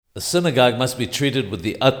The synagogue must be treated with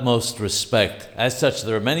the utmost respect. As such,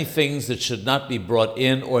 there are many things that should not be brought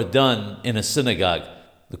in or done in a synagogue.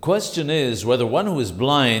 The question is whether one who is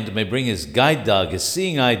blind may bring his guide dog, his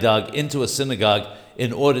seeing eye dog, into a synagogue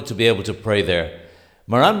in order to be able to pray there.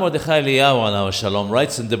 Maran Mordechai Eliyahu alav shalom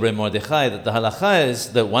writes in Divrei Mordechai that the halacha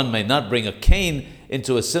is that one may not bring a cane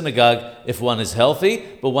into a synagogue if one is healthy,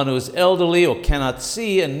 but one who is elderly or cannot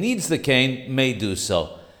see and needs the cane may do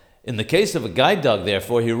so. In the case of a guide dog,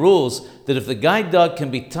 therefore, he rules that if the guide dog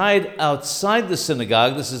can be tied outside the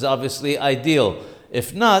synagogue, this is obviously ideal.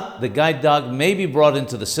 If not, the guide dog may be brought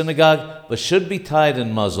into the synagogue, but should be tied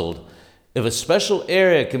and muzzled. If a special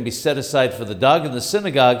area can be set aside for the dog in the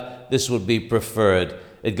synagogue, this would be preferred.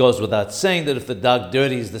 It goes without saying that if the dog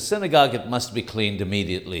dirties the synagogue, it must be cleaned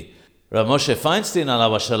immediately. Rav Moshe Feinstein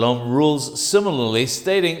alav shalom rules similarly,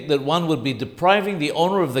 stating that one would be depriving the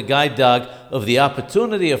owner of the guide dog of the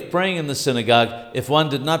opportunity of praying in the synagogue if one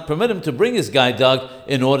did not permit him to bring his guide dog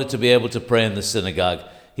in order to be able to pray in the synagogue.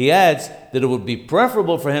 He adds that it would be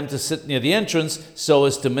preferable for him to sit near the entrance so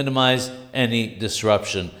as to minimize any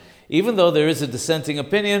disruption. Even though there is a dissenting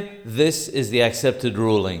opinion, this is the accepted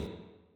ruling.